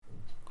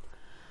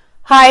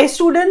Hi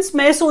students,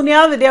 मैं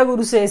सोनिया विद्या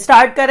गुरु से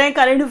start कर रहे हैं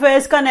करंट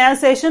अफेयर्स का नया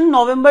सेशन।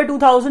 नवंबर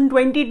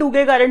 2022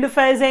 के करंट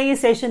अफेयर्स है। ये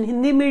सेशन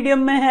हिंदी मीडियम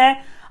में है।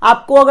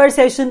 आपको अगर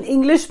सेशन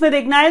इंग्लिश में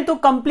देखना है तो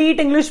complete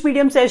English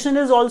medium session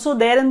is also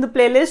there in the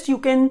playlist, you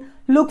can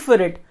look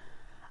for it.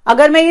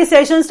 अगर मैं ये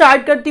सेशन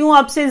स्टार्ट करती हूँ,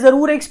 आपसे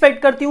जरूर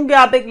एक्सपेक्ट करती हूँ कि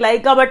आप एक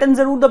लाइक का बटन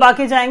जरूर दबा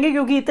के जाएंगे,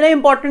 क्योंकि इतने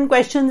इंपॉर्टेंट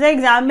क्वेश्चंस है,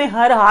 एग्जाम में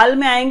हर हाल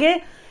में आएंगे।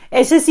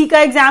 एसएससी का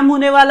एग्जाम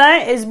होने वाला है,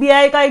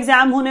 एसबीआई का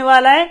एग्जाम होने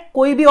वाला है,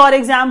 कोई भी और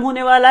एग्जाम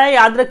होने वाला है,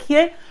 याद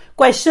रखिए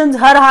क्वेश्चंस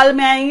हर हाल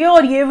में आएंगे।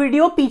 और ये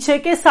वीडियो पीछे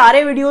के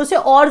सारे वीडियो से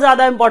और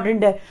ज्यादा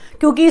इंपॉर्टेंट है,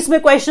 क्योंकि इसमें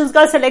क्वेश्चंस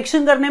का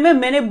सिलेक्शन करने में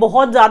मैंने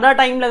बहुत ज्यादा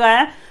टाइम लगाया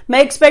है।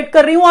 मैं एक्सपेक्ट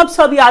कर रही हूं आप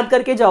सब याद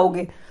करके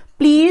जाओगे।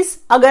 प्लीज,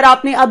 अगर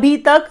आपने अभी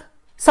तक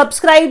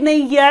सब्सक्राइब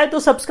नहीं किया है तो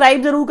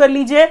सब्सक्राइब जरूर कर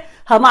लीजिए।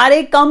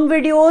 हमारे कम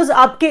वीडियोस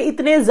आपके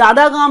इतने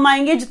ज्यादा काम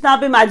आएंगे जितना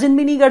आप इमेजिन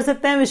भी नहीं कर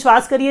सकते हैं,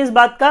 विश्वास करिए इस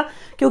बात का,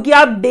 क्योंकि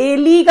आप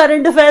डेली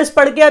करंट अफेयर्स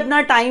पढ़ के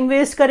अपना टाइम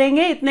वेस्ट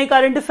करेंगे। इतने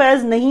करंट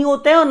अफेयर्स नहीं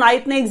होते हैं और ना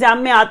इतने एग्जाम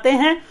में आते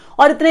हैं,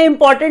 और इतने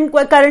इंपॉर्टेंट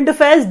करंट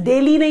अफेयर्स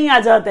डेली नहीं आ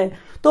जाते हैं।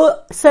 तो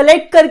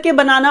सेलेक्ट करके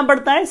बनाना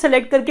पड़ता है।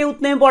 सेलेक्ट करके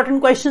उतने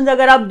इंपॉर्टेंट क्वेश्चंस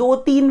अगर आप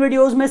 2-3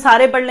 वीडियोस में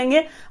सारे पढ़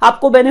लेंगे,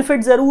 आपको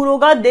बेनिफिट जरूर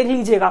होगा। देख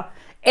लीजिएगा,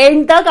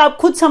 एंड तक आप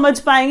खुद समझ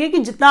पाएंगे कि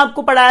जितना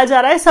आपको पढ़ाया जा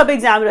रहा है सब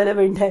एग्जाम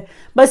रेलेवेंट है।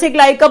 बस एक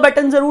लाइक का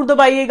बटन जरूर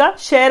दबाइएगा,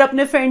 शेयर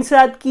अपने फ्रेंड्स के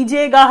साथ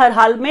कीजिएगा हर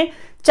हाल में।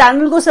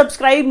 चैनल को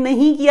सब्सक्राइब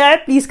नहीं किया है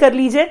प्लीज कर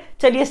लीजिए।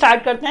 चलिए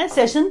स्टार्ट करते हैं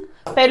सेशन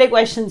पहले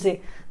क्वेश्चन से।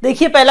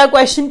 देखिए पहला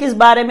क्वेश्चन किस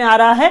बारे में आ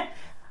रहा है।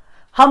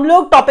 हम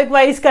लोग टॉपिक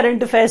वाइज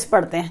करंट अफेयर्स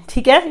पढ़ते हैं,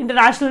 ठीक है।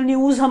 इंटरनेशनल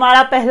न्यूज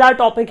हमारा पहला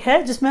टॉपिक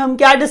है, जिसमें हम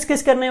क्या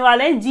डिस्कस करने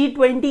वाले हैं।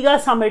 G20 का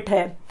समिट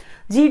है,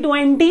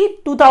 G20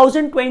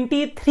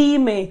 2023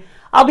 में।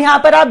 अब यहां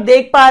पर आप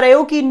देख पा रहे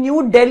हो कि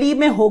न्यू दिल्ली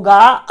में होगा।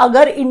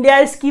 अगर इंडिया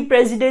इसकी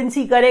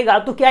प्रेसिडेंसी करेगा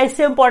तो क्या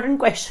इससे इंपॉर्टेंट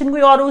क्वेश्चन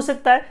कोई और हो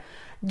सकता है।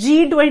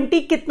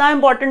 G20 कितना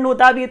इंपॉर्टेंट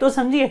होता है अब ये तो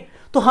समझिए।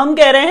 तो हम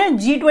कह रहे हैं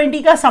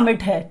G20 का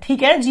समिट है,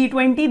 ठीक है।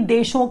 G20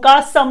 देशों का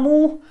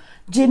समूह,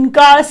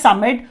 जिनका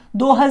समिट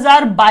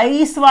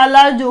 2022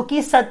 वाला जो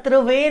कि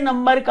 17वें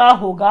नंबर का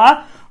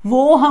होगा,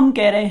 वो हम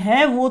कह रहे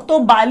हैं वो तो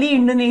बाली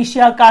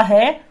इंडोनेशिया का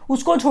है,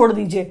 उसको छोड़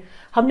दीजिए।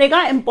 हमने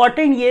कहा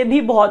इंपॉर्टेंट ये भी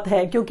बहुत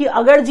है, क्योंकि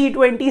अगर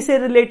G20 से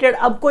रिलेटेड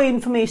अब कोई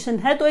इंफॉर्मेशन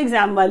है तो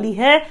एग्जाम वाली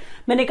है।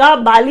 मैंने कहा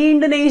बाली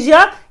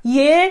इंडोनेशिया,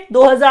 ये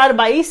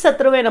 2022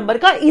 17वें नंबर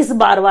का, इस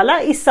बार वाला,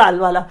 इस साल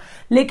वाला।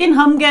 लेकिन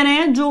हम कह रहे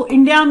हैं जो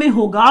इंडिया में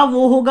होगा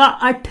वो होगा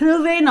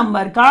 18वें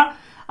नंबर का,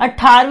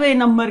 18वें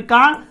नंबर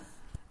का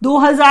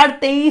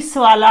 2023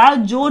 वाला,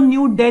 जो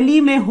न्यू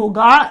दिल्ली में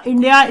होगा।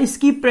 इंडिया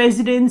इसकी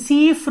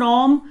प्रेसिडेंसी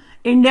फ्रॉम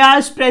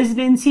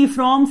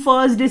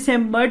 1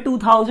 दिसंबर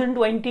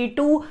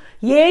 2022।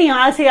 ये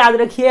यहां से याद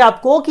रखिए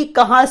आपको कि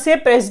कहां से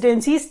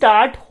प्रेसिडेंसी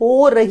स्टार्ट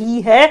हो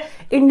रही है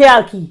इंडिया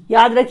की,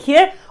 याद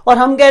रखिए। और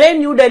हम कह रहे हैं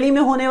न्यू दिल्ली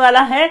में होने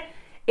वाला है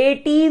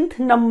 18th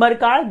नंबर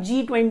का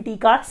G20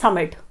 का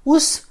समिट।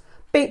 उस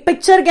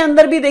पिक्चर के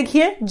अंदर भी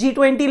देखिए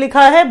G20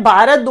 लिखा है,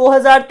 भारत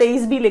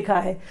 2023 भी लिखा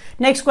है।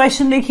 नेक्स्ट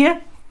क्वेश्चन देखिए।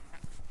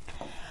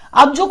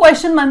 अब जो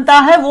क्वेश्चन बनता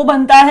है वो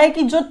बनता है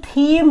कि जो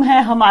थीम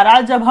है हमारा,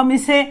 जब हम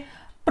इसे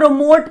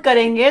प्रमोट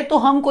करेंगे तो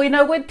हम कोई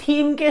ना कोई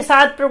थीम के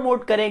साथ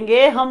प्रमोट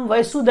करेंगे। हम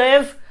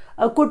वसुधैव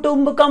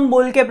कुटुंबकम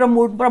बोल के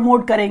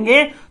प्रमोट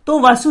करेंगे। तो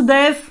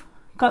वसुधैव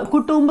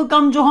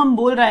कुटुंबकम जो हम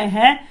बोल रहे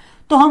हैं,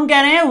 तो हम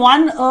कह रहे हैं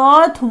 1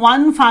 अर्थ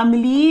 1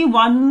 फैमिली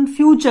 1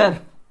 फ्यूचर,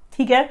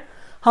 ठीक है।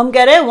 हम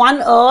कह रहे हैं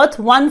 1 अर्थ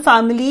 1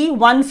 फैमिली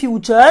 1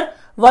 फ्यूचर,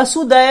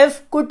 वसुधैव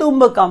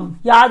कुटुंबकम।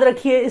 याद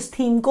रखिए इस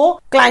थीम को।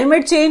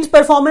 क्लाइमेट चेंज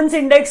परफॉर्मेंस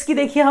इंडेक्स की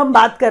देखिए हम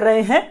बात कर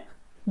रहे हैं,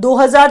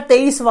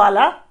 2023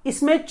 वाला।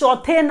 इसमें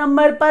 4थे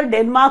नंबर पर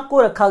डेनमार्क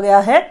को रखा गया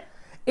है।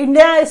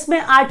 इंडिया इसमें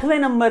 8वें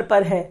नंबर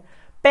पर है।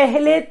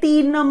 पहले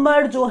 3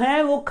 नंबर जो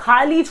हैं वो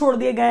खाली छोड़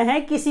दिए गए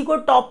हैं, किसी को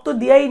टॉप तो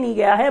दिया ही नहीं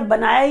गया है,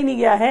 बनाया ही नहीं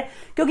गया है,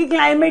 क्योंकि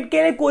क्लाइमेट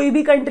के लिए कोई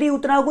भी कंट्री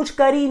उतना कुछ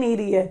कर ही नहीं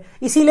रही है।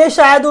 इसीलिए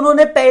शायद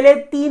उन्होंने पहले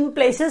 3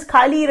 प्लेसेस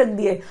खाली रख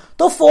दिए।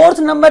 तो 4th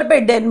नंबर पे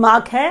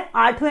डेनमार्क है,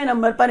 8वें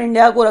नंबर पर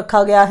इंडिया को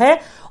रखा गया है।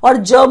 और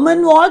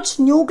Germanwatch,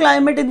 New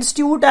Climate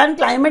Institute and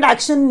Climate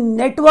Action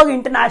Network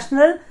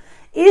International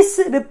इस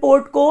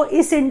रिपोर्ट को,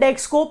 इस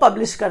इंडेक्स को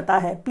पब्लिश करता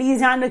है। प्लीज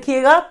ध्यान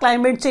रखिएगा,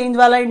 क्लाइमेट चेंज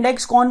वाला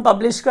इंडेक्स कौन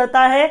पब्लिश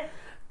करता है।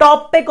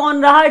 टॉप पे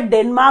कौन रहा,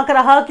 डेनमार्क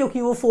रहा,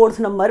 क्योंकि वो 4th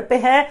नंबर पे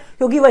है,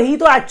 क्योंकि वही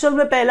तो एक्चुअल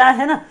में पहला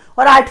है ना।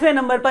 और 8वें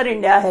नंबर पर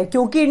इंडिया है,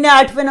 क्योंकि इंडिया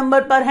 8वें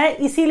नंबर पर है,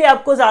 इसीलिए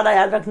आपको ज्यादा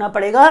याद रखना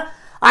पड़ेगा।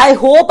 आई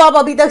होप आप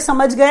अभी तक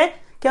समझ गए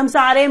कि हम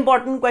सारे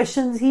इंपॉर्टेंट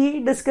क्वेश्चंस ही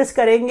डिस्कस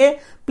करेंगे।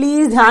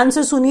 प्लीज ध्यान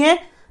से सुनिए।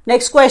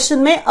 नेक्स्ट क्वेश्चन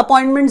में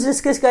अपॉइंटमेंट्स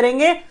डिस्कस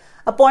करेंगे।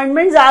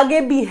 अपॉइंटमेंट्स आगे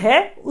भी है,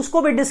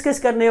 उसको भी डिस्कस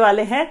करने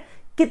वाले हैं।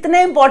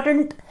 कितने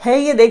इंपॉर्टेंट है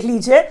ये देख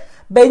लीजिए।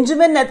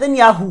 बेंजामिन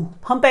नेतन्याहू,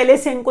 हम पहले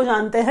से इनको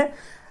जानते हैं।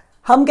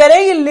 हम कह रहे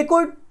हैं ये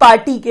लिकुड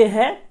पार्टी के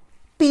हैं,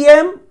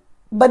 पीएम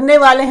बनने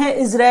वाले हैं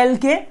इजराइल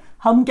के।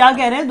 हम क्या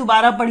कह रहे हैं,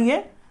 दोबारा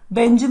पढ़िए।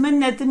 बेंजामिन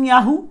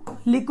नेतन्याहू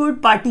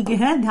लिकुड पार्टी के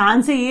हैं।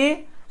 ध्यान से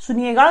ये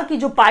सुनिएगा कि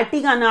जो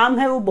पार्टी का नाम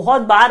है वो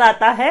बहुत बार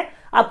आता है,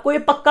 आपको ये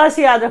पक्का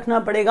से याद रखना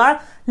पड़ेगा।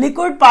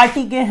 लिकुड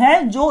पार्टी के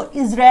हैं जो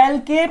इजराइल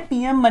के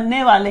पीएम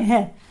बनने वाले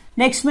हैं।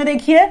 नेक्स्ट में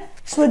देखिए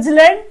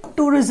Switzerland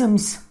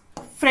tourism's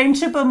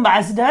friendship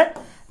ambassador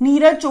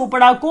Neeraj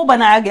Chopra को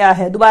बनाया गया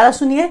है। दोबारा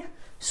सुनिए,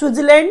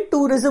 स्विट्जरलैंड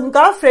टूरिज्म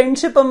का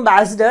फ्रेंडशिप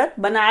एम्बेसडर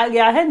बनाया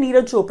गया है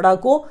नीरज चोपड़ा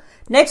को।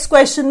 नेक्स्ट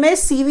क्वेश्चन में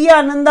सीवी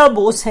आनंदा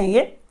बोस हैं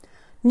ये।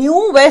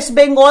 New West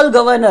Bengal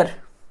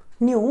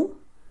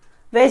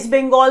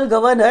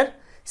governor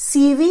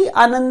C V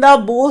Ananda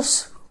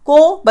Bose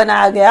को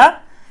बनाया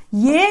गया।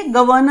 ये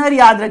गवर्नर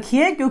याद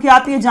रखिए, क्योंकि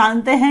आप ये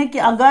जानते हैं कि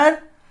अगर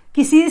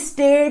किसी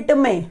स्टेट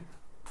में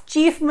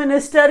चीफ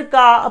मिनिस्टर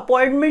का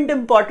अपॉइंटमेंट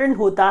इंपॉर्टेंट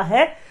होता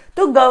है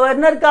तो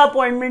गवर्नर का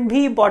अपॉइंटमेंट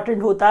भी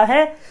इंपॉर्टेंट होता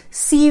है।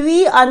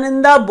 सीवी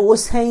आनंदा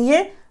बोस हैं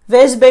ये,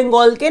 वेस्ट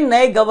बंगाल के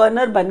नए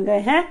गवर्नर बन गए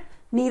हैं।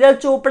 नीरज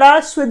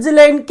चोपड़ा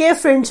स्विट्जरलैंड के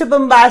फ्रेंडशिप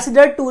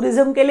एम्बेसडर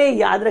टूरिज्म के लिए,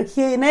 याद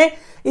रखिए इन्हें।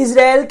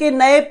 इजराइल के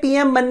नए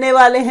पीएम बनने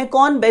वाले हैं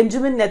कौन?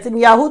 बेंजामिन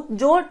नेतन्याहू,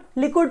 जो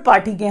लिकुड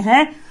पार्टी के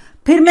हैं।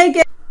 फिर मैं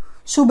क्या,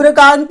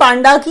 शुभ्रकांत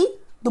पांडा की,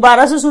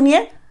 दोबारा से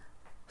सुनिए,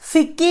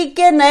 फिक्की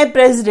के नए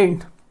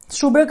प्रेसिडेंट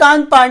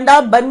शुभ्रकांत पांडा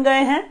बन गए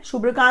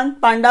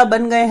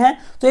हैं।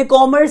 तो ये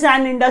कॉमर्स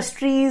एंड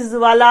इंडस्ट्रीज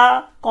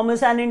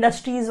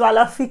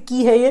वाला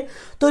फिक्की है ये।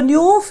 तो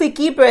new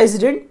FICCI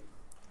president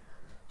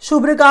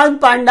Shubhrakant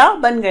Panda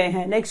बन गए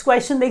हैं। नेक्स्ट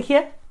क्वेश्चन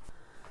देखिए।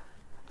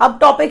 अब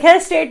टॉपिक है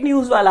स्टेट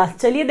न्यूज वाला।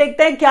 चलिए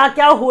देखते हैं क्या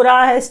क्या हो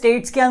रहा है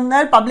स्टेट्स के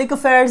अंदर। पब्लिक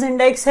अफेयर्स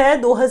इंडेक्स है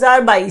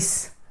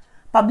 2022।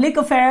 पब्लिक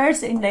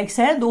अफेयर्स इंडेक्स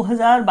है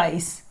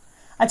 2022।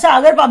 अच्छा,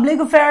 अगर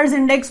पब्लिक अफेयर्स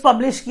इंडेक्स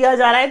पब्लिश किया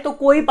जा रहा है तो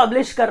कोई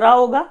पब्लिश कर रहा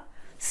होगा,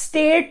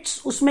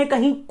 स्टेट्स उसमें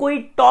कहीं कोई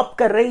टॉप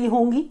कर रही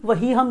होंगी,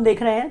 वही हम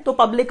देख रहे हैं। तो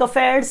पब्लिक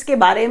अफेयर्स के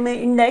बारे में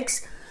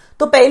इंडेक्स,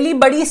 तो पहली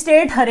बड़ी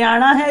स्टेट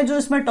हरियाणा है जो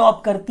इसमें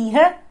टॉप करती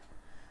है।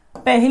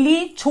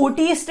 पहली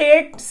छोटी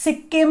स्टेट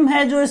सिक्किम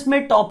है जो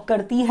इसमें टॉप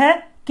करती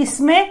है।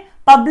 किसमें?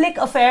 पब्लिक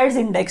अफेयर्स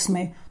इंडेक्स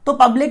में। तो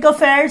पब्लिक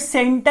अफेयर्स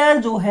सेंटर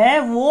जो है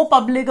वो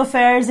पब्लिक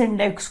अफेयर्स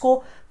इंडेक्स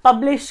को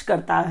पब्लिश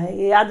करता है,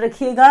 ये याद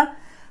रखिएगा।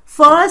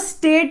 First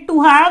state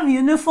to have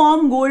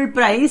uniform gold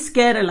price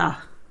Kerala.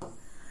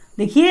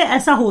 देखिए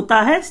ऐसा होता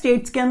है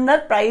स्टेट्स के अंदर,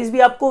 प्राइस भी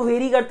आपको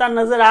वेरी करता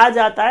नजर आ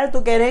जाता है।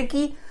 तो कह रहे हैं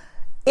कि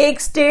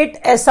एक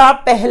स्टेट ऐसा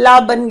पहला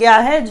बन गया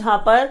है जहां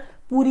पर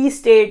पूरी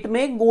स्टेट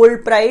में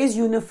गोल्ड प्राइस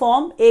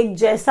यूनिफॉर्म एक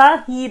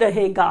जैसा ही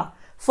रहेगा।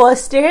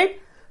 First state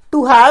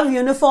to have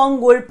uniform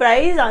gold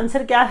price,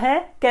 answer क्या है?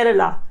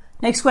 केरला।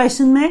 नेक्स्ट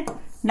क्वेश्चन में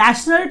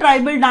नेशनल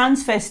ट्राइबल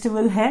डांस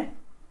फेस्टिवल है,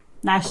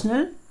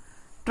 नेशनल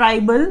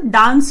ट्राइबल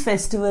डांस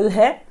फेस्टिवल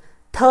है,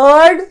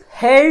 third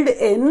held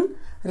in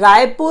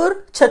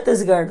Raipur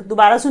Chhattisgarh.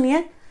 दोबारा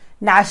सुनिए,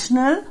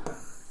 नेशनल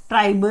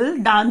ट्राइबल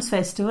डांस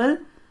फेस्टिवल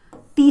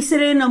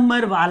तीसरे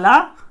नंबर वाला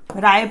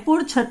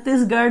रायपुर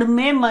छत्तीसगढ़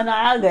में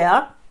मनाया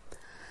गया।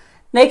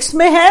 नेक्स्ट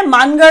में है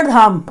मानगढ़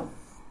धाम,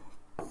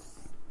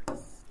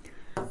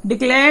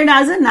 declared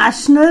as a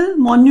national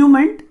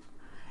monument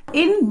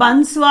in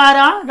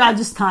Banswara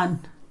Rajasthan.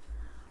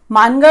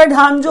 Mangarh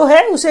धाम जो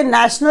है उसे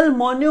नेशनल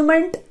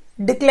मॉन्यूमेंट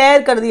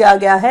डिक्लेयर कर दिया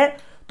गया है।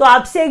 तो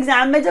आपसे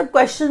एग्जाम में जब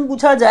क्वेश्चन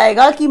पूछा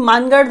जाएगा कि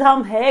मानगढ़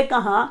धाम है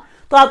कहां,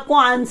 तो आपको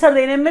आंसर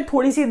देने में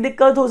थोड़ी सी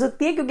दिक्कत हो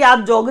सकती है, क्योंकि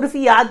आप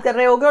ज्योग्राफी याद कर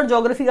रहे होगे और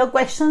ज्योग्राफी का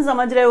क्वेश्चन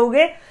समझ रहे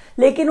होगे,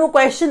 लेकिन वो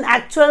क्वेश्चन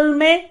एक्चुअल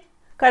में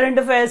करंट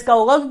अफेयर्स का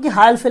होगा, क्योंकि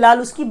हाल फिलहाल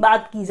उसकी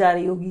बात की जा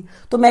रही होगी।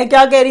 तो मैं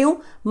क्या कह रही हूं,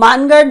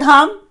 मानगढ़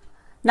धाम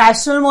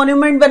नेशनल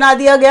मॉन्यूमेंट बना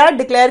दिया गया,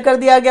 डिक्लेयर कर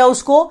दिया गया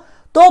उसको।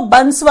 तो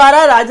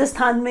बंसवाड़ा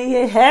राजस्थान में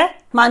ये है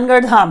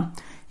मानगढ़ धाम।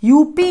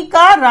 यूपी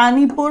का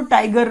रानीपुर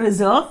टाइगर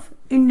रिजर्व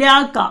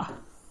इंडिया का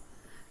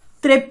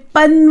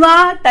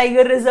 53वां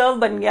टाइगर रिजर्व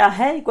बन गया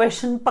है।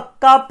 क्वेश्चन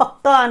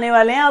पक्का आने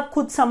वाले हैं, आप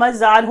खुद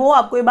समझदार हो,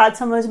 आपको ये बात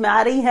समझ में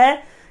आ रही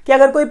है कि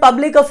अगर कोई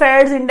पब्लिक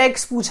अफेयर्स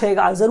इंडेक्स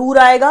पूछेगा, जरूर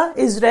आएगा।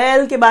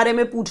 इजराइल के बारे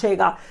में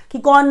पूछेगा कि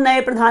कौन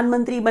नए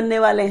प्रधानमंत्री बनने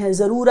वाले हैं,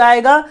 जरूर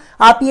आएगा।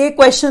 आप ये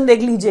क्वेश्चन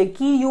देख लीजिए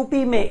कि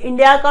यूपी में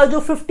इंडिया का जो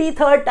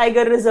 53rd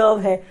टाइगर रिजर्व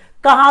है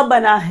कहां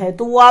बना है,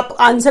 तो वो आप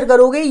आंसर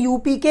करोगे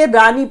यूपी के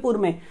रानीपुर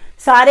में।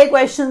 सारे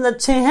क्वेश्चन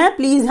अच्छे हैं,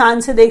 प्लीज ध्यान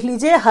से देख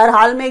लीजिए, हर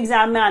हाल में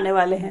एग्जाम में आने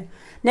वाले हैं।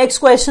 नेक्स्ट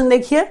क्वेश्चन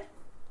देखिए,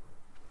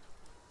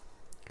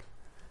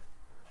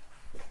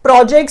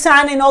 प्रोजेक्ट्स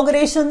एंड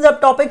इनॉग्रेशन अब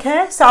टॉपिक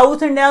है।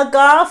 साउथ इंडिया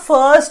का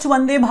फर्स्ट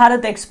वंदे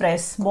भारत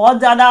एक्सप्रेस, बहुत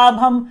ज्यादा अब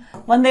हम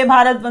वंदे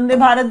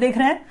भारत देख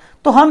रहे हैं।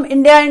 तो हम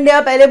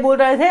इंडिया पहले बोल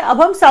रहे थे,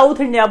 अब हम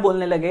साउथ इंडिया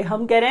बोलने लगे।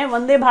 हम कह रहे हैं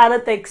Vande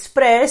Bharat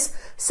express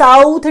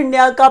south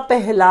India का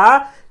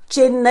पहला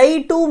चेन्नई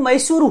टू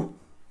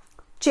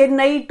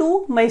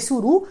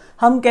मैसूरू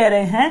हम कह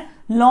रहे हैं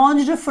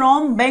लॉन्च्ड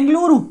फ्रॉम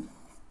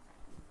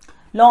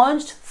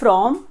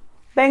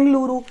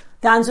बेंगलुरु।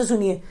 ध्यान से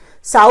सुनिए,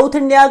 साउथ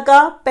इंडिया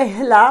का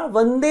पहला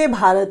वंदे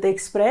भारत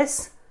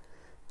एक्सप्रेस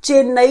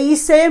चेन्नई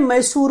से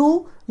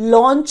मैसूरू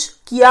लॉन्च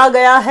किया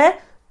गया है,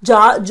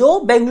 जो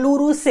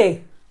बेंगलुरु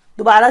से,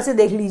 दोबारा से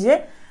देख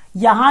लीजिए,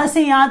 यहां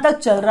से यहां तक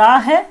चल रहा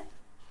है,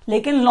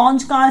 लेकिन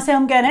लॉन्च कहां से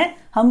हम कह रहे हैं?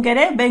 हम कह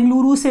रहे हैं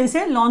बेंगलुरु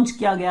से लॉन्च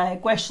किया गया है।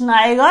 क्वेश्चन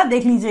आएगा,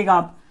 देख लीजिएगा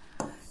आप।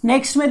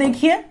 नेक्स्ट में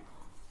देखिए,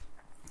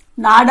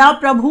 नाडा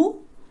प्रभु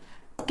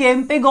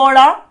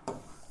केम्पेगौड़ा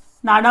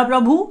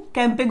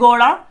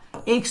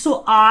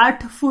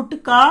 108 फुट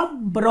का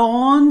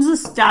bronze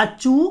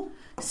statue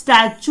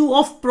statue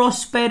of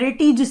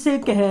prosperity जिसे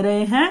कह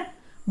रहे हैं,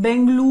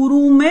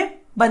 बेंगलुरु में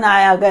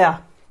बनाया गया।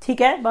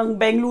 ठीक है,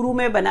 बेंगलुरु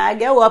में बनाया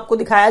गया, वो आपको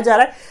दिखाया जा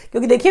रहा है।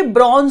 क्योंकि देखिए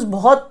ब्रॉन्ज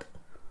बहुत,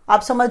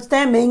 आप समझते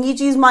हैं, महंगी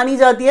चीज मानी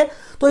जाती है,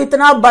 तो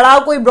इतना बड़ा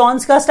कोई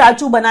ब्रॉन्ज का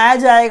स्टैचू बनाया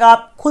जाएगा,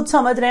 आप खुद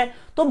समझ रहे हैं,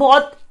 तो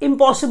बहुत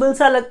इम्पॉसिबल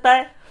सा लगता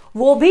है।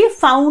 वो भी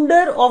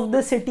फाउंडर ऑफ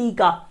द सिटी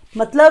का,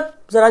 मतलब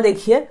जरा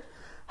देखिए,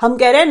 हम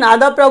कह रहे हैं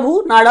नाडा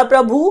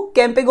प्रभु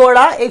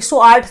केम्पेगौड़ा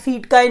 108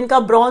 फीट का इनका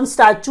ब्रॉन्ज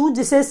स्टैचू,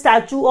 जिसे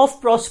स्टैचू ऑफ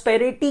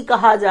प्रॉस्पेरिटी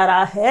कहा जा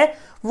रहा है,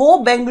 वो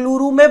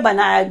बेंगलुरु में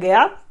बनाया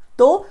गया।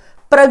 तो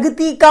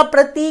प्रगति का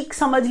प्रतीक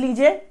समझ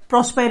लीजिए,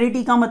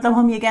 प्रॉस्पेरिटी का मतलब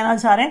हम ये कहना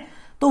चाह रहे हैं।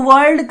 तो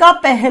वर्ल्ड का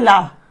पहला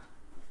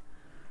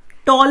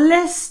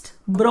टॉलेस्ट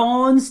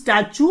ब्रॉन्ज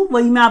स्टैचू,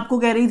 वही मैं आपको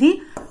कह रही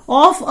थी,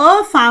 of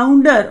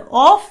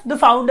the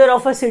founder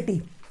of a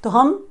city. तो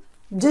हम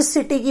जिस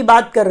सिटी की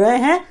बात कर रहे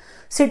हैं,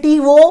 सिटी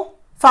वो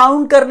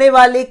फाउंड करने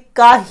वाले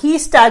का ही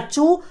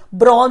स्टैचू,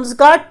 ब्रॉन्ज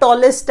का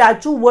टॉलेस्ट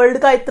स्टैचू,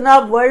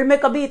 वर्ल्ड में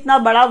कभी इतना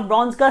बड़ा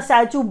ब्रॉन्ज का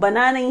स्टैचू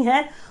बना नहीं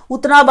है,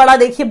 उतना बड़ा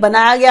देखिए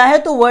बनाया गया है।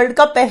 तो वर्ल्ड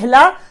का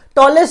पहला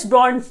टॉलेस्ट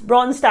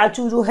ब्रॉन्ज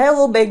स्टैचू जो है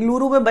वो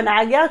बेंगलुरु में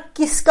बनाया गया।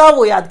 किसका,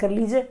 वो याद कर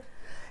लीजिए।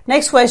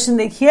 नेक्स्ट क्वेश्चन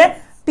देखिए,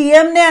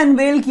 पीएम ने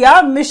अनवेल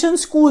किया mission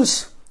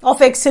schools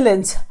of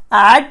excellence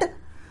eight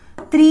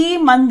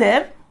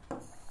Trimandir,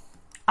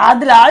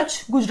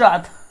 आदलाज,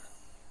 Gujarat.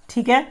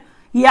 ठीक है,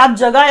 ये आप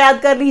जगह याद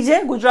कर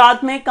लीजिए,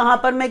 गुजरात में कहां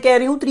पर मैं कह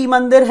रही हूं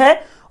त्रिमंदिर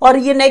है। और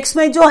ये नेक्स्ट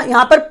में जो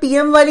यहां पर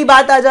पीएम वाली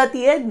बात आ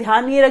जाती है,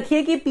 ध्यान ये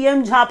रखिए कि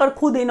पीएम जहां पर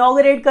खुद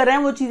इनॉग्रेट कर रहे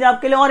हैं वो चीजें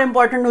आपके लिए और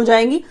इंपॉर्टेंट हो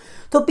जाएंगी।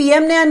 तो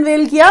पीएम ने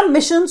अनवेल किया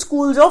मिशन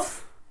स्कूल्स ऑफ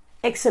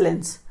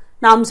एक्सीलेंस,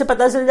 नाम से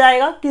पता चल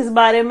जाएगा किस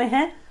बारे में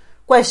है।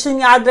 क्वेश्चन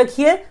याद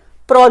रखिए,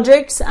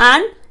 प्रोजेक्ट्स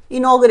एंड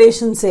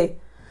इनॉग्रेशन से।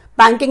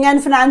 बैंकिंग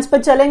एंड फाइनेंस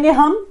पर चलेंगे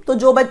हम, तो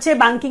जो बच्चे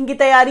बैंकिंग की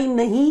तैयारी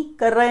नहीं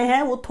कर रहे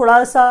हैं वो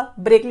थोड़ा सा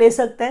ब्रेक ले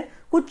सकते हैं,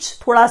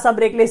 थोड़ा सा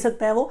ब्रेक ले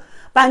सकते हैं। वो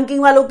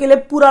बैंकिंग वालों के लिए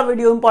पूरा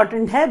वीडियो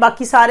इंपॉर्टेंट है,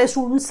 बाकी सारे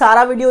स्टूडेंट्स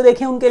सारा वीडियो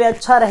देखें, उनके लिए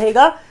अच्छा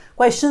रहेगा।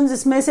 क्वेश्चंस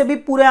इसमें से भी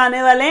पूरे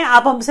आने वाले हैं।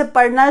 आप हमसे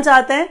पढ़ना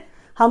चाहते हैं,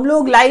 हम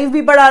लोग लाइव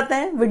भी पढ़ाते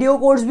हैं, वीडियो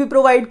कोर्स भी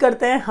प्रोवाइड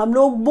करते हैं, हम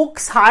लोग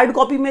बुक्स हार्ड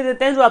कॉपी में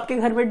देते हैं जो आपके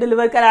घर में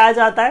डिलीवर कराया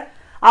जाता है।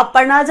 आप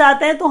पढ़ना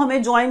चाहते हैं तो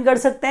हमें ज्वाइन कर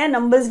सकते हैं,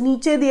 नंबर्स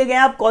नीचे दिए गए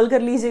हैं, आप कॉल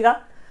कर लीजिएगा।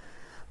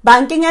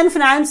 बैंकिंग एंड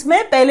फाइनेंस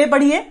में पहले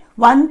पढ़िए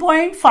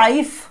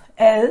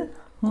 1.5L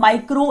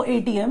micro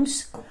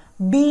ATMs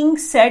being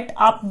set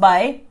up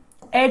by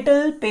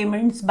Airtel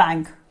payments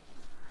bank.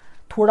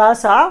 थोड़ा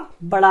सा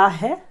बड़ा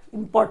है,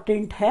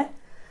 इंपॉर्टेंट है।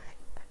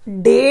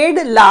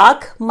 1.5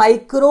 लाख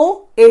माइक्रो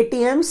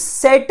एटीएम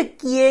सेट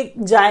किए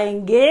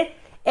जाएंगे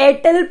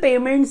एयरटेल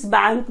पेमेंट्स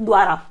बैंक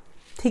द्वारा।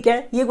 ठीक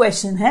है, ये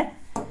क्वेश्चन है।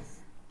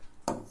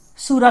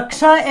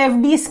 सुरक्षा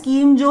एफडी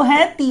स्कीम जो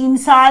है 3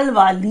 साल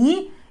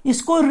वाली,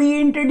 इसको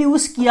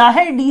रीइंट्रोड्यूस किया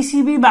है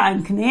डीसीबी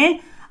बैंक ने।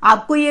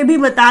 आपको ये भी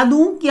बता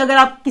दूं कि अगर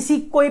आप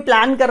कोई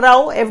प्लान कर रहा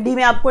हो एफडी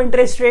में, आपको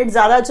इंटरेस्ट रेट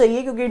ज्यादा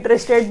चाहिए क्योंकि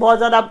इंटरेस्ट रेट बहुत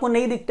ज्यादा आपको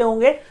नहीं दिखते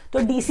होंगे, तो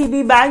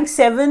डीसीबी बैंक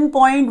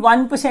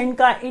 7.1%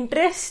 का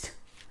इंटरेस्ट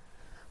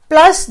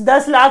प्लस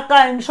 10 लाख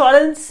का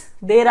इंश्योरेंस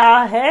दे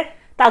रहा है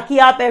ताकि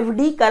आप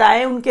एफडी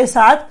कराएं उनके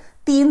साथ।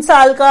 3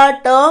 साल का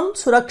टर्म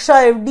सुरक्षा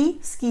एफडी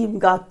स्कीम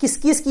का।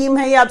 किसकी स्कीम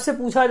है ये आपसे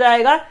पूछा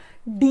जाएगा,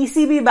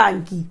 डीसीबी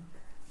बैंक की।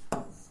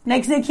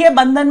 नेक्स्ट देखिए,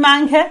 बंधन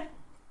बैंक है,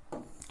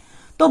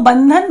 तो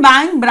बंधन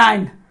bank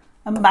brand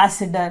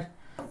ambassador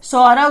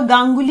Saurav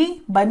Ganguly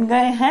बन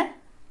गए हैं।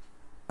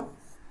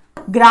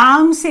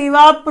 ग्राम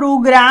Seva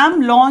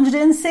program launched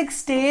in 6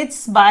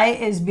 states by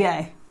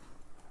SBI.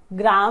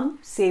 Gram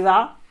Seva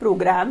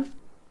program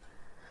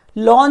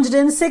launched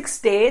in 6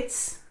 states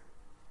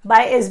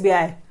by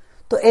SBI.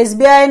 तो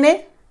एसबीआई ने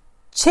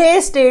 6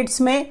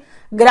 स्टेट्स में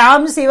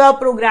ग्राम सेवा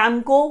प्रोग्राम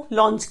को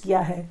लॉन्च किया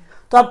है।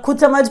 तो आप खुद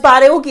समझ पा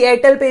रहे हो कि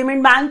एयरटेल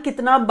पेमेंट बैंक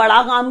कितना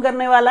बड़ा काम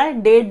करने वाला है।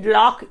 1.5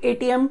 लाख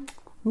एटीएम,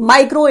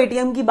 माइक्रो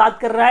एटीएम की बात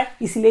कर रहा है,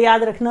 इसलिए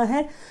याद रखना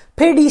है।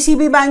 फिर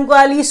डीसीबी बैंक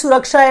वाली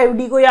सुरक्षा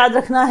एफडी को याद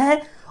रखना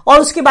है, और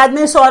उसके बाद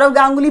में सौरव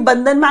गांगुली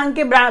बंधन बैंक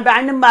के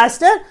ब्रांड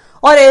एम्बेसडर,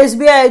 और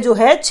एसबीआई जो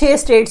है 6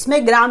 स्टेट्स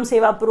में ग्राम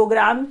सेवा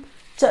प्रोग्राम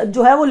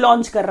जो है वो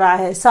लॉन्च कर रहा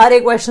है। सारे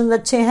क्वेश्चन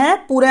अच्छे हैं,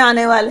 पूरे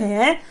आने वाले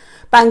हैं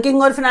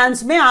बैंकिंग और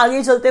फाइनेंस में।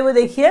 आगे चलते हुए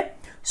देखिए,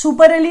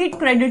 सुपर एलीट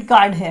क्रेडिट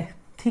कार्ड है,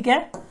 ठीक है,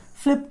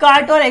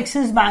 फ्लिपकार्ट और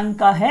एक्सिस बैंक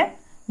का है।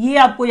 ये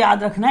आपको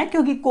याद रखना है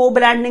क्योंकि को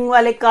ब्रांडिंग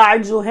वाले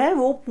कार्ड जो है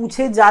वो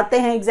पूछे जाते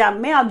हैं एग्जाम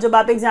में। आप जब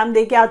आप एग्जाम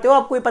दे के आते हो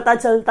आपको पता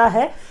चलता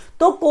है,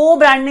 तो को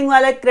ब्रांडिंग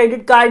वाला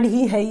क्रेडिट कार्ड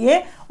ही है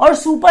ये, और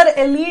सुपर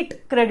एलीट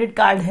क्रेडिट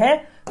कार्ड है।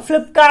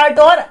 फ्लिपकार्ट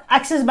और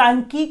एक्सिस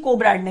बैंक की को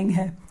ब्रांडिंग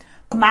है।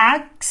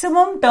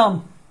 Maximum term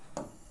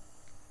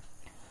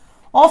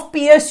of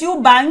PSU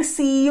bank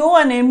CEO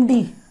and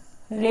MD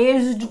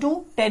raised to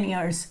 10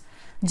 years,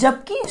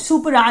 जबकि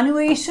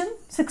सुपरएनुएशन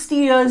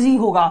 60 years ही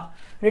होगा।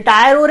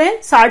 रिटायर हो रहे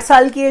हैं, 60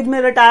 साल की एज में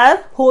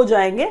रिटायर हो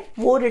जाएंगे,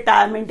 वो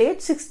रिटायरमेंट एज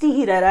 60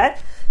 ही रह रहा है।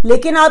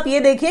 लेकिन आप ये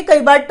देखिए कई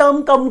बार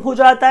टर्म कम हो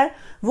जाता है।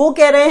 वो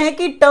कह रहे हैं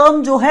कि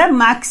टर्म जो है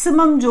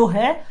मैक्सिमम जो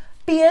है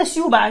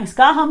पीएसयू बैंक्स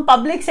का, हम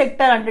पब्लिक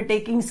सेक्टर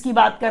अंडरटेकिंग्स की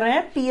बात कर रहे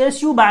हैं,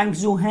 पीएसयू बैंक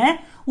जो हैं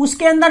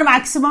उसके अंदर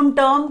मैक्सिमम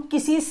टर्म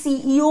किसी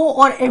सीईओ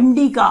और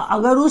एमडी का,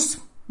 अगर उस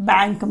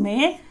बैंक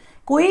में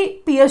कोई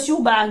पीएसयू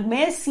बैंक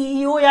में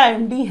सीईओ या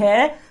एमडी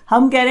है,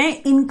 हम कह रहे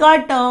हैं इनका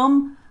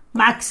टर्म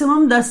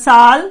मैक्सिमम 10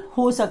 साल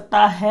हो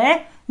सकता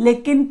है,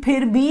 लेकिन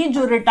फिर भी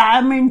जो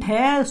रिटायरमेंट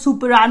है,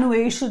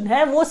 सुपरएनुएशन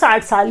है, वो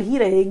 60 साल ही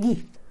रहेगी।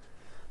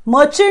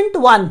 Merchant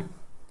 1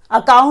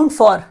 account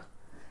for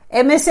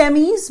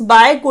MSMEs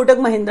by Kotak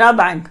Mahindra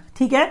bank,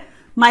 ठीक है,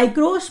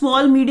 माइक्रो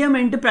स्मॉल मीडियम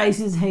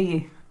एंटरप्राइजेज है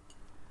ये।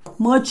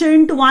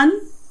 मर्चेंट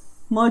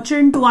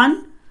वन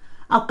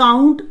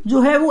अकाउंट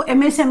जो है वो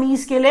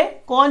एमएसएमईज के लिए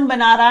कौन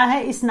बना रहा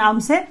है, इस नाम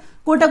से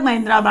कोटक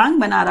महिंद्रा बैंक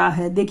बना रहा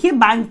है। देखिए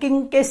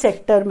बैंकिंग के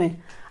सेक्टर में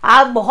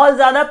आप बहुत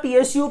ज्यादा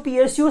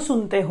पीएसयू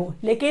सुनते हो,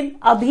 लेकिन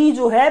अभी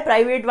जो है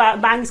प्राइवेट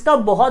बैंक्स का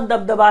बहुत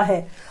दबदबा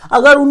है।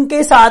 अगर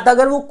उनके साथ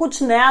अगर वो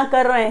कुछ नया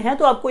कर रहे हैं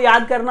तो आपको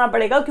याद करना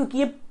पड़ेगा, क्योंकि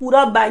ये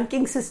पूरा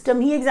बैंकिंग सिस्टम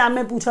ही एग्जाम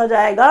में पूछा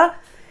जाएगा।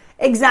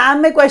 एग्जाम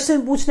में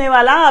क्वेश्चन पूछने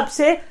वाला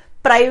आपसे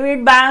प्राइवेट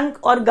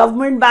बैंक और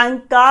गवर्नमेंट बैंक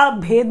का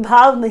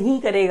भेदभाव नहीं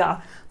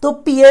करेगा। तो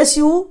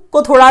पीएसयू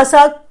को थोड़ा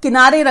सा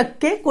किनारे रख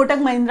के कोटक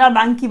महिंद्रा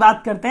बैंक की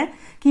बात करते हैं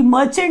कि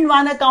मर्चेंट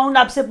 1 अकाउंट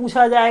आपसे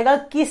पूछा जाएगा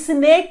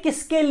किसने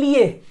किसके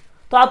लिए,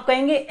 तो आप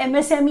कहेंगे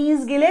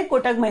एमएसएमईज के लिए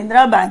कोटक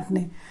महिंद्रा बैंक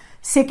ने।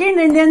 Second,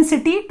 Indian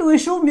city to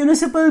issue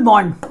municipal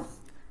bond,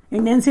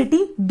 Indian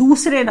city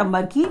दूसरे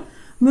नंबर की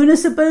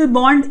म्यूनिसिपल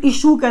बॉन्ड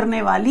इशू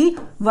करने वाली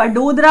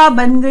वडोदरा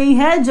बन गई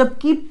है,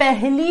 जबकि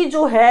पहली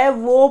जो है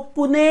वो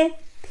पुणे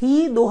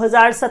थी।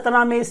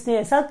 2017 में इसने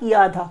ऐसा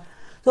किया था।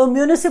 तो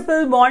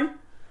म्यूनिसिपल बॉन्ड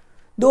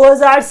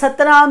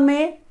 2017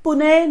 में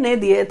पुणे ने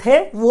दिए थे,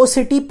 वो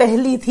सिटी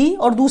पहली थी,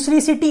 और दूसरी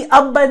सिटी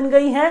अब बन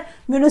गई है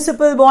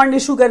म्यूनिसिपल बॉन्ड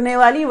इशू करने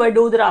वाली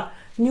वडोदरा।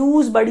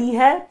 न्यूज बड़ी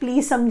है,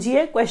 प्लीज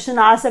समझिए, क्वेश्चन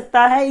आ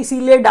सकता है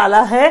इसीलिए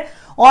डाला है,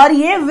 और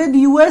ये विद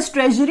यूएस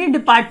ट्रेजरी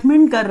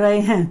डिपार्टमेंट कर रहे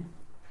हैं।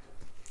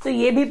 तो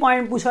ये भी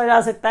पॉइंट पूछा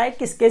जा सकता है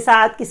किसके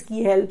साथ,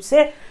 किसकी हेल्प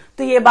से,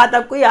 तो ये बात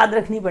आपको याद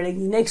रखनी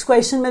पड़ेगी। नेक्स्ट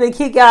क्वेश्चन में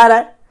देखिए क्या आ रहा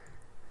है।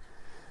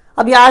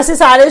 अब यहां से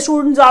सारे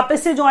स्टूडेंट्स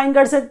वापस से ज्वाइन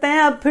कर सकते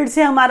हैं। अब फिर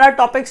से हमारा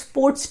टॉपिक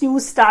स्पोर्ट्स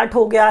न्यूज स्टार्ट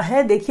हो गया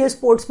है। देखिए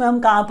स्पोर्ट्स में हम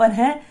कहां पर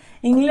हैं।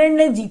 इंग्लैंड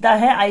ने जीता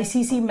है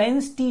ICC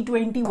men's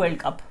T20 world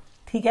cup,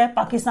 ठीक है,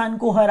 पाकिस्तान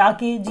को हरा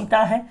के जीता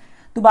है।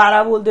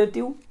 दोबारा बोल देती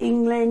हूं,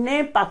 इंग्लैंड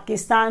ने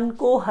पाकिस्तान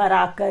को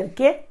हरा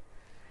करके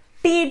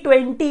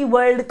T20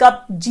 वर्ल्ड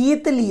कप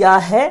जीत लिया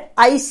है।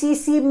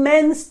 ICC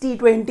men's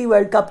T20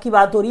 world cup की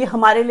बात हो रही है।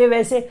 हमारे लिए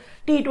वैसे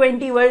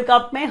T20 वर्ल्ड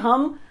कप में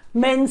हम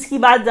मेंस की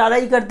बात ज्यादा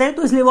ही करते हैं,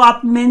 तो इसलिए वो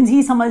आप मेंस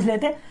ही समझ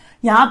लेते हैं।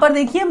 यहां पर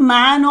देखिए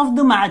man of the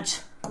match,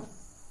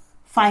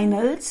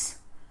 finals,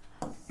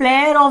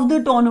 player of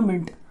the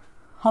tournament,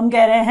 हम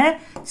कह रहे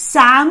हैं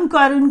सैम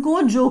करन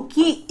को, जो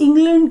कि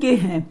इंग्लैंड के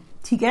हैं,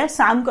 ठीक है,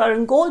 सैम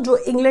करन को जो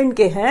इंग्लैंड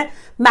के हैं,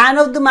 man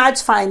of the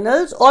match,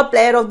 finals और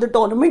प्लेयर ऑफ द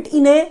टूर्नामेंट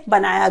इन्हें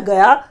बनाया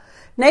गया।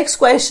 नेक्स्ट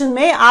क्वेश्चन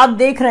में आप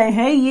देख रहे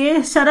हैं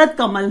ये शरद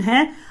कमल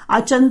हैं,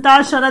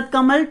 अचंता शरद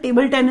कमल,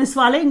 टेबल टेनिस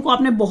वाले, इनको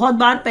आपने बहुत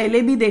बार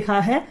पहले भी देखा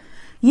है।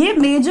 ये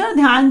मेजर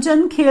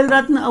ध्यानचंद खेल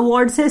रत्न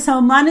अवार्ड से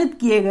सम्मानित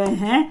किए गए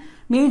हैं।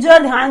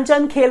 मेजर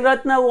ध्यानचंद खेल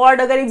रत्न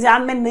अवार्ड अगर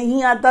एग्जाम में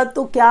नहीं आता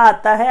तो क्या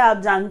आता है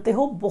आप जानते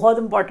हो, बहुत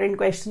इंपॉर्टेंट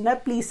क्वेश्चन है,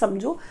 प्लीज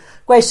समझो।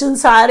 क्वेश्चन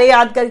सारे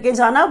याद करके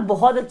जाना,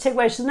 बहुत अच्छे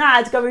क्वेश्चन है।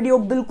 आज का वीडियो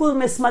बिल्कुल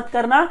मिस मत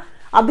करना।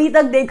 अभी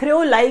तक देख रहे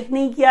हो, लाइक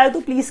नहीं किया है तो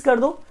प्लीज कर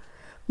दो।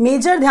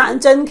 मेजर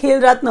ध्यानचंद खेल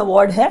रत्न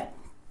अवार्ड है,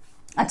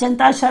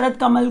 अचंता शरद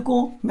कमल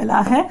को मिला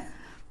है।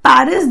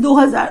 Paris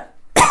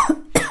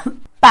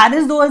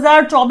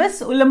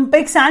 2024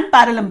 Olympics and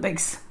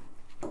Paralympics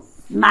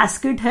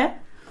mascot है,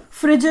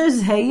 फ्रिजेस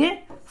है, ये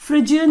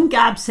फ्रिजियन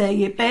कैप्स है।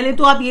 ये पहले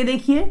तो आप ये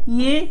देखिए,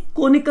 ये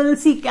कोनिकल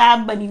सी कैप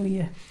बनी हुई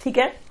है, ठीक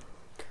है।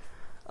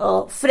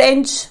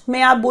 फ्रेंच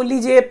में आप बोल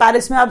लीजिए,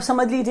 पेरिस में आप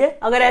समझ लीजिए।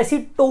 अगर ऐसी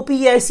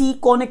टोपी, ऐसी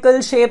कोनिकल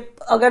शेप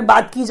अगर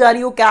बात की जा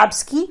रही हो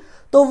कैप्स की,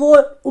 तो वो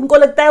उनको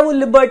लगता है वो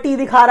लिबर्टी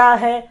दिखा रहा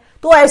है,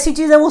 तो ऐसी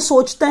चीजें वो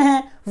सोचते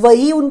हैं,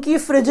 वही उनकी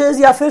फ्रिजेस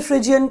या फिर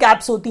फ्रिजियन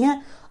कैप्स होती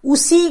हैं।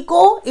 उसी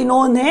को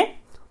इन्होंने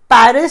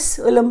पेरिस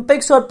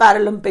ओलंपिक्स और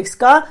पैरालंपिक्स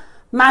का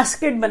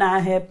मैस्केट बनाया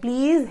है।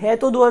 प्लीज, है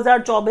तो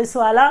 2024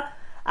 वाला।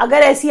 अगर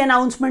ऐसी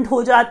अनाउंसमेंट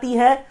हो जाती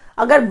है,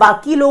 अगर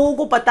बाकी लोगों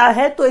को पता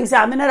है, तो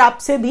एग्जामिनर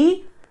आपसे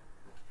भी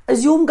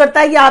अज्यूम करता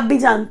है कि आप भी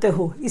जानते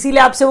हो, इसीलिए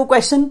आपसे वो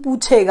क्वेश्चन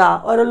पूछेगा।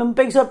 और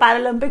ओलंपिक्स और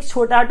पैरालंपिक्स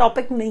छोटा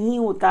टॉपिक नहीं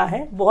होता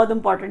है, बहुत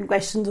इंपॉर्टेंट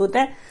क्वेश्चन होते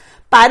हैं।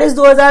 पेरिस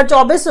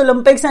 2024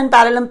 ओलंपिक्स एंड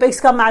पैरालंपिक्स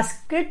का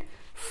मैस्केट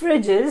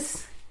फ्रिजेस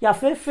या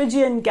फिर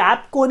फ्रिजियन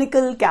कैप,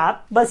 कोनिकल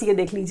कैप, बस ये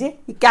देख लीजिए,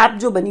 ये कैप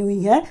जो बनी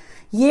हुई है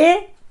ये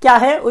क्या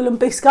है,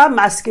 ओलंपिक्स का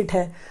मैस्केट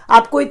है।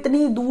 आपको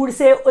इतनी दूर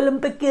से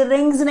ओलंपिक की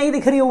रिंग्स नहीं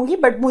दिख रही होंगी,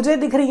 बट मुझे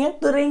दिख रही हैं,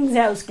 तो रिंग्स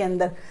है उसके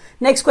अंदर।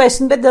 नेक्स्ट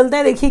क्वेश्चन पे चलते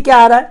हैं, देखिए क्या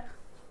आ रहा है।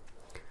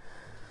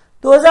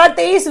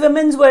 2023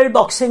 women's world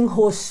boxing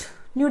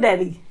host New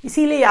Delhi,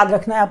 इसीलिए याद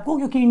रखना है आपको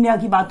क्योंकि इंडिया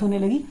की बात होने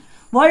लगी।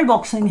 वर्ल्ड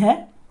बॉक्सिंग है,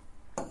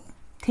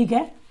 ठीक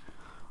है,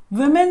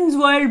 विमेन्स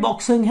वर्ल्ड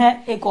बॉक्सिंग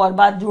है। एक और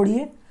बात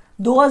जोड़िए,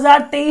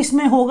 2023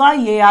 में होगा,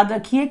 ये याद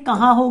रखिए।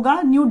 कहां होगा?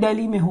 न्यू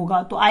दिल्ली में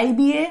होगा। तो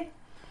IBA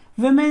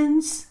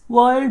women's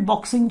world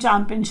boxing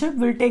championship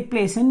will take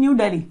place in New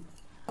Delhi.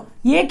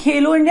 ये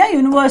खेलो इंडिया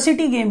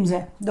यूनिवर्सिटी गेम्स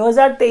है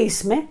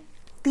 2023 में,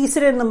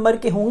 तीसरे नंबर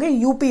के होंगे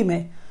यूपी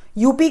में।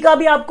 यूपी का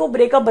भी आपको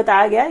ब्रेकअप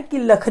बताया गया है कि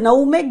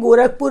लखनऊ में,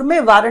 गोरखपुर में,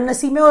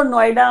 वाराणसी में और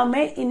नोएडा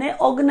में इन्हें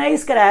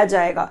ऑर्गेनाइज कराया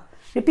जाएगा।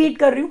 रिपीट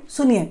कर रही हूं,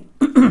 सुनिए।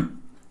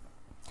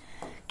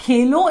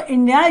 खेलो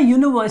इंडिया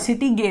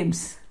यूनिवर्सिटी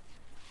गेम्स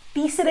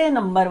तीसरे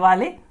नंबर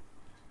वाले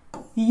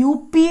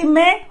यूपी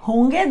में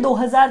होंगे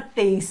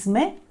 2023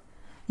 में।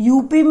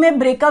 यूपी में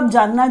ब्रेकअप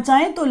जानना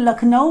चाहें तो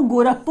लखनऊ,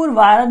 गोरखपुर,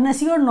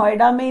 वाराणसी और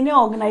नोएडा में इन्हें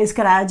ऑर्गेनाइज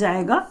कराया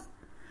जाएगा।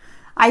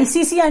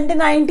 ICC under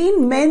 19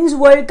 mains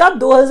world cup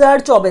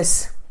 2024,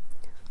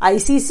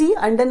 आईसीसी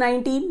under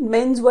 19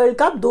 mains world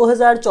cup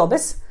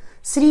 2024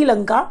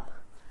 Sri Lanka,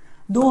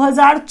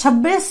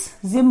 2026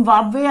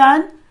 Zimbabwe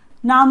and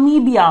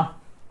Namibia.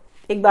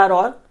 एक बार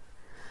और,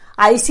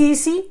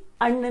 ICC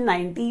under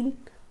 19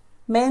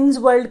 mains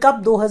world cup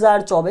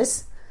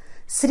 2024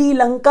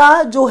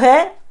 Sri Lanka जो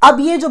है। अब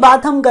ये जो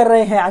बात हम कर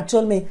रहे हैं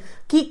एक्चुअल में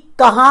कि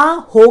कहां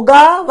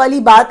होगा वाली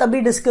बात अभी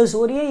डिस्कस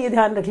हो रही है, ये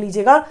ध्यान रख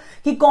लीजिएगा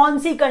कि कौन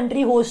सी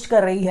कंट्री होस्ट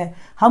कर रही है।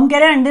 हम कह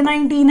रहे हैं अंडर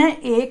 19 है,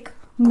 एक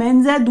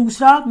मेंस है,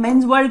 दूसरा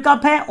मेंस वर्ल्ड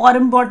कप है और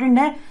इंपॉर्टेंट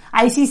है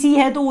आईसीसी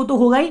है, तो वो तो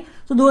होगा ही।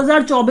 तो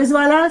 2024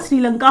 वाला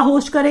श्रीलंका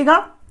होस्ट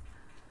करेगा।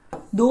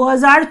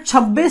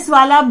 2026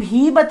 वाला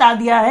भी बता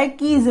दिया है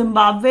कि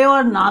जिम्बाब्वे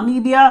और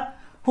नामीबिया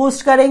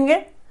होस्ट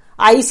करेंगे।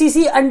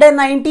 आईसीसी अंडर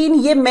 19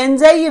 ये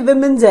मेंस है, ये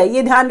विमेन्स है,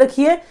 ये ध्यान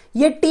रखिए।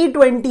 ये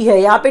T20 है,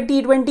 यहाँ पे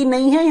T20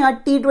 नहीं है,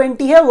 यहाँ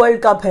T20 है,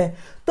 वर्ल्ड कप है।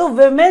 तो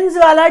विमेन्स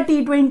वाला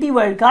T20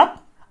 वर्ल्ड कप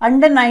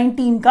अंडर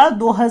 19 का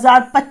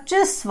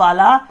 2025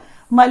 वाला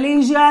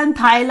मलेशिया एंड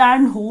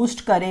थाईलैंड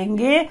होस्ट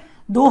करेंगे।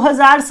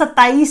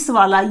 2027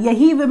 वाला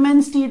यही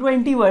विमेन्स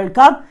T20 वर्ल्ड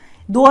कप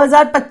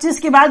 2025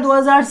 के बाद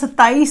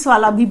 2027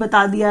 वाला भी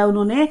बता दिया है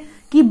उन्होंने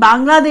कि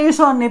बांग्लादेश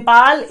और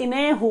नेपाल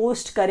इन्हें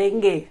होस्ट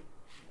करेंगे।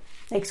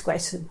 Next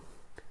question.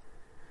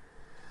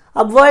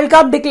 अब वर्ल्ड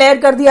कप डिक्लेयर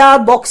कर दिया,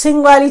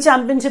 बॉक्सिंग वाली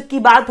चैंपियनशिप की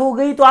बात हो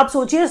गई, तो आप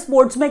सोचिए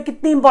स्पोर्ट्स में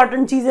कितनी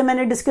इंपॉर्टेंट चीजें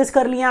मैंने डिस्कस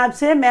कर ली हैं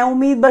आपसे। मैं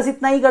उम्मीद बस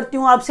इतना ही करती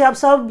हूं आपसे, आप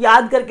सब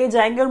याद करके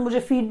जाएंगे और मुझे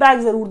फीडबैक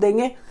जरूर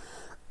देंगे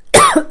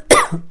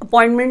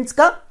अपॉइंटमेंट्स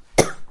का।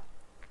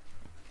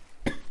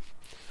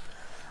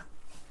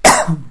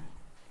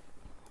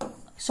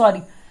 सॉरी,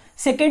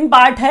 सेकेंड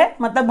पार्ट है,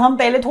 मतलब हम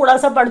पहले थोड़ा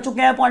सा पढ़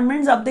चुके हैं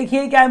अपॉइंटमेंट्स। अब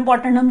देखिए क्या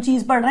इंपॉर्टेंट हम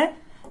चीज पढ़ रहे हैं।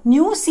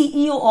 New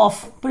CEO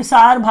of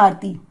Prasar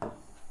Bharati,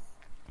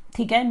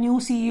 ठीक है, new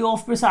CEO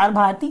of Prasar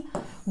Bharati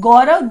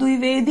Gaurav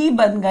Dwivedi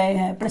बन गए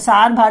हैं।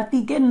 प्रसार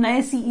भारती के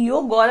नए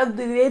सीईओ गौरव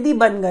द्विवेदी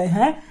बन गए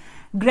हैं।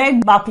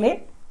 ग्रेग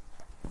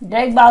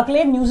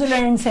बाकले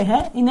न्यूजीलैंड से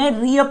हैं, इन्हें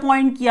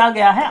रीअपॉइंट किया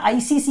गया है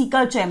आईसीसी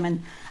का चेयरमैन।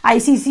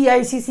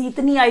 आईसीसी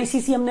इतनी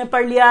आईसीसी हमने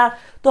पढ़ लिया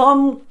तो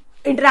हम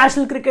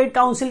इंटरनेशनल क्रिकेट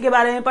काउंसिल के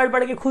बारे में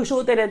पढ़ के खुश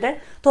होते रहते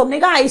हैं, तो हमने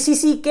कहा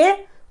आईसीसी के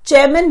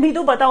चेयरमैन भी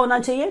तो पता होना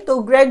चाहिए। तो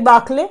ग्रेग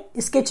बाकले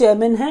इसके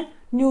चेयरमैन हैं,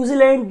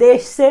 न्यूजीलैंड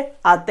देश से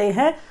आते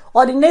हैं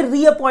और इन्हें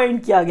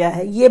रीअपॉइंट किया गया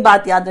है, ये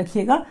बात याद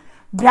रखिएगा।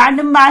 Brand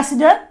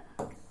ambassador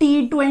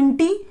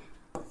T20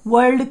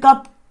 world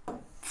cup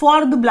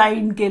for the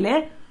blind के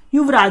लिए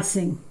युवराज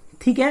सिंह,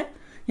 ठीक है।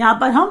 यहां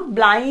पर हम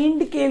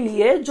ब्लाइंड के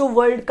लिए जो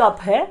वर्ल्ड कप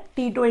है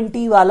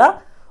T20 वाला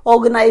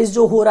ऑर्गेनाइज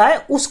जो हो रहा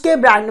है उसके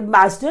ब्रांड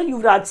एम्बेसडर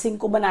युवराज सिंह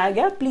को बनाया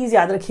गया, प्लीज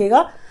याद रखिएगा।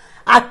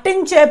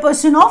 Acting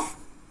chairperson of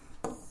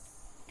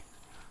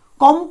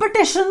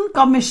competition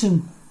commission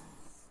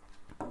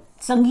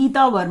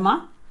Sangeeta Verma,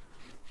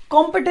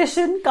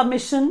 competition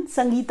commission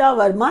Sangeeta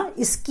Verma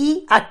इसकी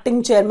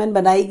एक्टिंग चेयरमैन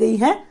बनाई गई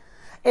है।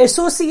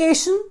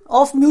 Association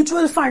of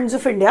mutual funds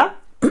of India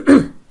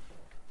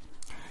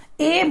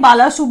ए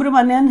बाला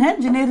सुब्रमण्यन है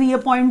जिन्हें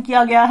रीअपॉइंट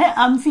किया गया है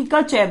एम्फी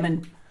का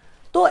चेयरमैन।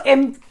 तो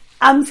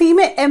एम्फी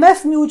में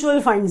एमएफ म्यूचुअल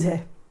फंड्स है,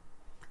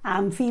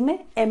 एम्फी में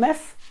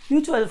एमएफ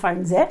म्यूचुअल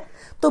फंड्स है।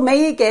 तो मैं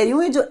ये कह रही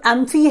हूं जो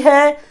एम्फी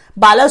है,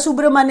 बाला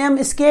सुब्रमण्यम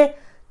इसके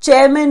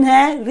चेयरमैन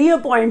है,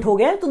 रीअपॉइंट हो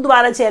गए तो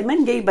दोबारा चेयरमैन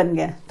यही बन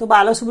गए। तो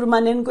बाला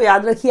सुब्रमण्यन को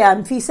याद रखिए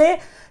एम्फी से,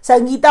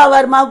 संगीता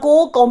वर्मा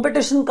को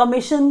कंपटीशन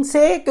कमीशन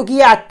से क्योंकि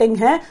ये एक्टिंग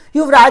है,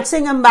 Yuvraj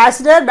Singh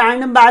ambassador,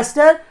 brand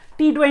ambassador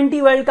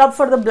T20 world cup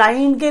for the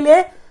blind के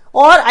लिए,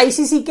 और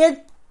आईसीसी के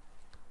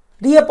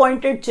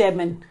reappointed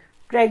chairman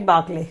Greg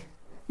Bakle.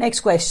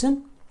 Next question.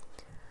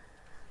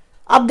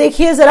 अब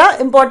देखिए जरा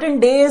इंपॉर्टेंट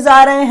डेज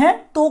आ रहे हैं,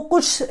 तो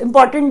कुछ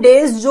इंपॉर्टेंट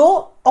डेज जो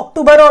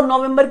अक्टूबर और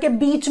नवंबर के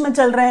बीच में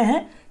चल रहे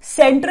हैं।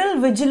 सेंट्रल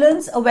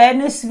विजिलेंस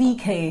अवेयरनेस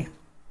वीक है ये,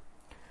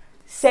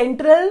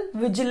 सेंट्रल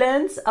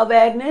विजिलेंस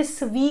अवेयरनेस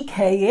वीक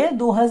है ये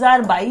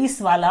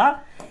 2022 वाला,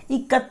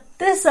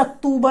 31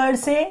 अक्टूबर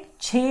से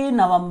 6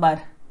 नवंबर,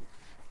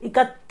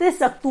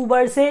 31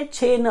 अक्टूबर से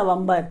 6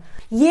 नवंबर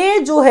ये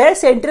जो है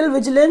सेंट्रल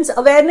विजिलेंस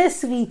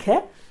अवेयरनेस वीक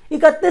है।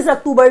 31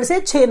 अक्टूबर से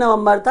 6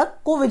 नवंबर तक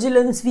को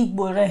विजिलेंस वीक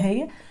बोल रहे हैं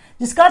ये,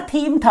 जिसका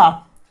थीम था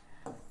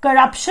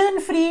corruption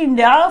free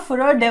India for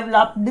a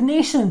developed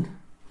nation,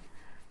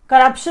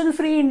 corruption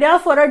free India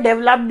for a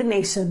developed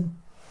nation.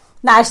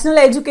 National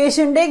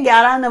education day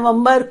 11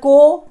 नवंबर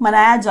को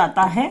मनाया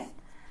जाता है,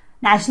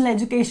 नेशनल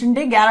एजुकेशन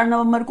डे 11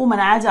 नवंबर को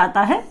मनाया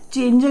जाता है।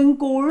 चेंजिंग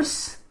कोर्स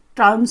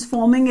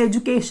ट्रांसफॉर्मिंग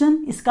एजुकेशन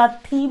इसका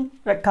थीम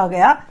रखा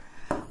गया।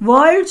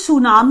 वर्ल्ड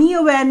सुनामी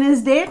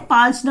अवेयरनेस डे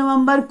 5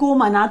 नवंबर को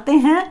मनाते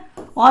हैं,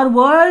 और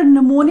वर्ल्ड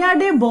निमोनिया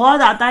डे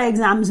बहुत आता है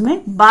एग्जाम्स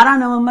में, 12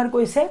 नवंबर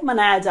को इसे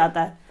मनाया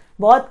जाता है।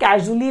 बहुत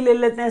कैजुअली ले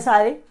लेते हैं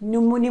सारे,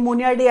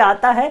 निमोनिया डे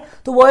आता है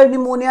तो वर्ल्ड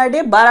निमोनिया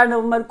डे 12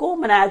 नवंबर को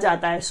मनाया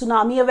जाता है।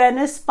 सुनामी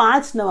अवेयरनेस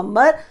 5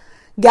 नवंबर,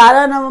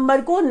 11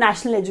 नवंबर को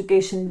नेशनल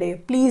एजुकेशन डे,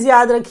 प्लीज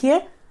याद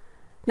रखिए।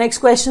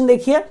 नेक्स्ट क्वेश्चन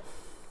देखिए,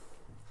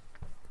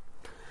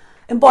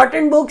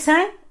 इंपॉर्टेंट बुक्स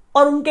हैं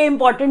और उनके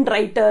इंपॉर्टेंट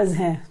राइटर्स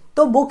हैं।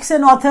 तो बुक्स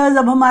एंड ऑथर्स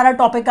अब हमारा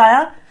टॉपिक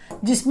आया,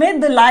 जिसमें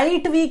the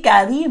light we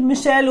carry,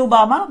 Michelle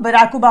Obama,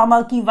 Barack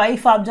Obama की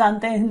वाइफ, आप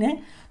जानते हैं इन्हें।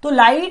 तो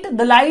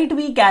the light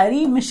we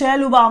carry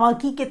Michelle Obama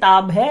की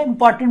किताब है,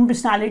 इंपॉर्टेंट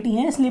पर्सनालिटी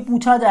है इसलिए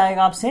पूछा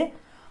जाएगा आपसे।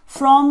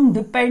 From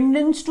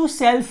dependence to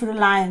self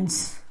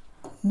reliance,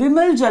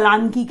 Bimal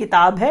Jalan की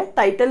किताब है,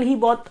 टाइटल ही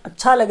बहुत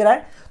अच्छा लग रहा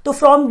है। तो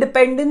from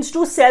dependence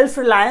to self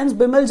reliance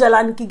Bimal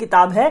Jalan की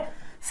किताब है।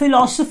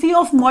 Philosophy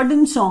of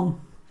modern song,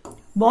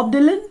 Bob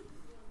Dylan.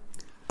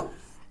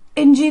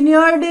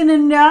 Engineered in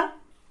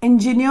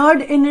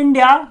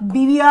India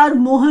BVR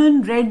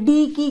Mohan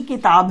Reddy की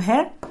किताब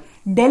है।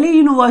 दिल्ली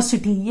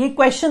यूनिवर्सिटी, ये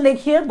क्वेश्चन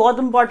देखिए बहुत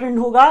इंपॉर्टेंट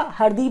होगा।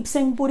 हरदीप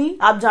सिंह पुरी,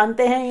 आप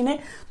जानते हैं इन्हें,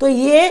 तो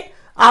ये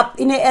आप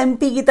इन्हें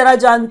MP की तरह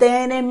जानते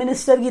हैं, इन्हें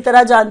मिनिस्टर की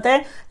तरह जानते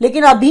हैं,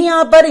 लेकिन अभी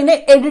यहां पर इन्हें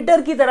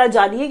एडिटर की तरह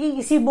जानिए कि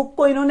किसी बुक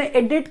को इन्होंने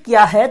एडिट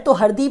किया है। तो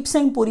हरदीप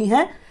सिंह पुरी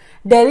हैं,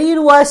 Delhi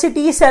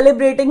university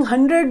celebrating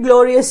 100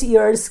 glorious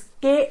years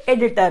के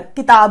एडिटर,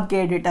 किताब के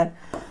editor.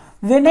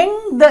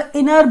 Winning the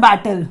inner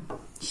battle,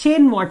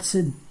 Shane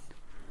Watson,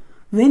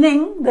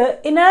 winning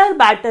the inner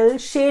battle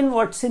Shane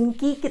Watson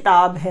की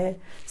किताब है।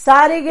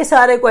 सारे के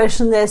सारे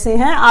क्वेश्चन ऐसे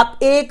हैं, आप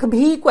एक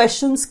भी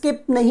क्वेश्चन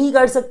स्किप नहीं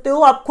कर सकते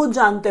हो, आप खुद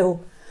जानते हो।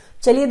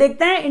 चलिए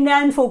देखते हैं इंडिया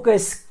इन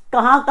फोकस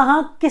कहां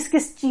कहां किस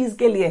किस चीज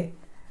के लिए।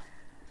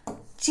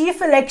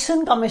 Chief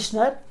election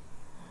commissioner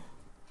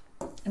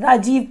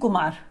Rajeev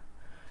Kumar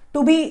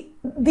to be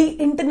the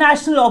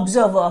international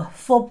observer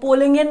for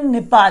polling in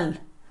Nepal.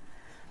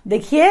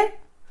 देखिए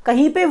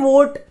कहीं पे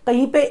वोट,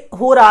 कहीं पे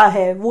हो रहा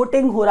है,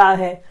 वोटिंग हो रहा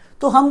है,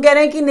 तो हम कह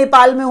रहे हैं कि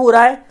नेपाल में हो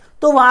रहा है,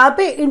 तो वहां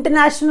पे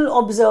इंटरनेशनल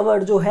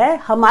ऑब्जर्वर जो है,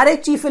 हमारे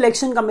chief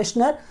election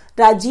commissioner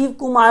Rajeev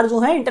Kumar जो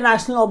है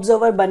इंटरनेशनल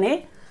ऑब्जर्वर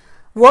बने।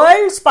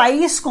 वर्ल्ड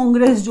स्पाइस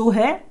कांग्रेस जो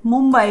है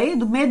मुंबई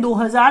में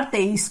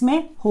 2023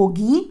 में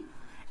होगी।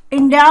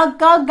 इंडिया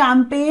का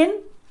कैंपेन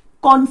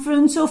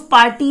कॉन्फ्रेंस ऑफ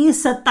पार्टीज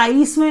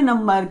 27वें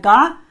नंबर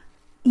का,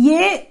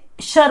 ये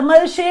शर्म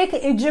एल शेख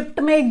इजिप्ट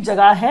में एक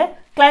जगह है,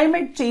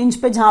 क्लाइमेट चेंज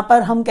पे जहां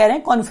पर हम कह रहे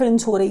हैं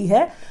कॉन्फ्रेंस हो रही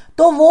है।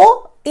 तो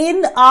वो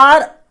इन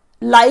आर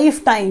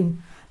लाइफ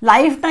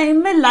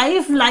टाइम में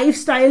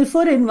लाइफस्टाइल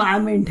फॉर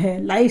एनवायरमेंट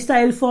है,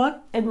 लाइफस्टाइल फॉर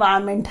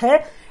एनवायरमेंट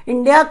है।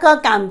 इंडिया का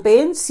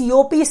कैंपेन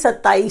COP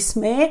 27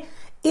 में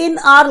इन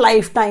आर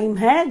लाइफ टाइम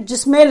है,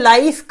 जिसमें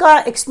लाइफ का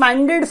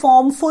expanded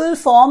form, full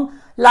form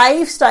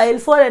lifestyle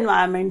for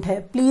environment है।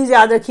 प्लीज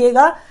याद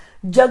रखिएगा,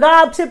 जगह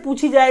आपसे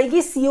पूछी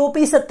जाएगी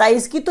COP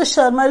 27 की, तो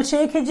Sharm el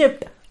Sheikh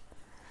Egypt.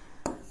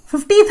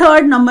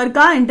 53rd number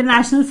का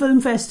international film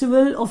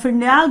festival of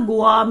India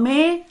Goa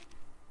में।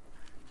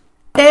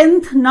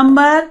 10th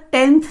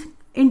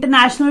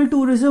international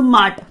tourism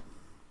mart,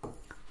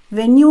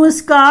 venue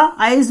इसका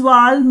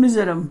आइजवाल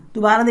मिजोरम।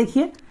 दोबारा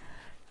देखिए,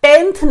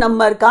 10th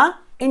नंबर का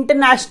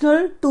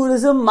इंटरनेशनल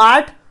टूरिज्म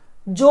मार्ट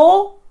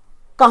जो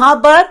कहां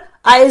पर,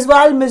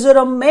 आइजवाल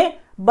मिजोरम में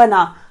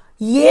बना।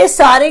 ये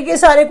सारे के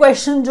सारे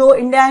क्वेश्चन जो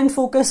इंडिया इन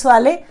फोकस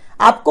वाले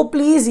आपको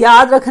प्लीज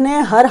याद रखने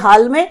हैं हर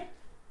हाल में,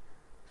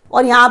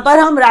 और यहां पर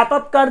हम रैप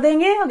अप कर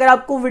देंगे। अगर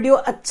आपको वीडियो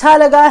अच्छा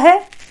लगा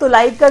है तो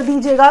लाइक कर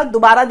दीजिएगा।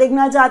 दोबारा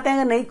देखना चाहते हैं,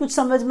 अगर नहीं कुछ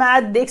समझ में आया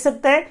देख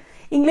सकते हैं।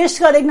 इंग्लिश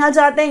का देखना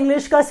चाहते हैं,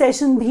 इंग्लिश का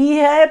सेशन भी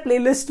है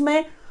प्लेलिस्ट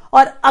में,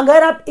 और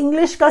अगर आप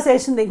इंग्लिश का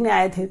सेशन देखने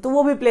आए थे तो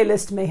वो भी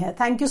प्लेलिस्ट में है।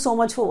 Thank you so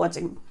much for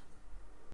watching.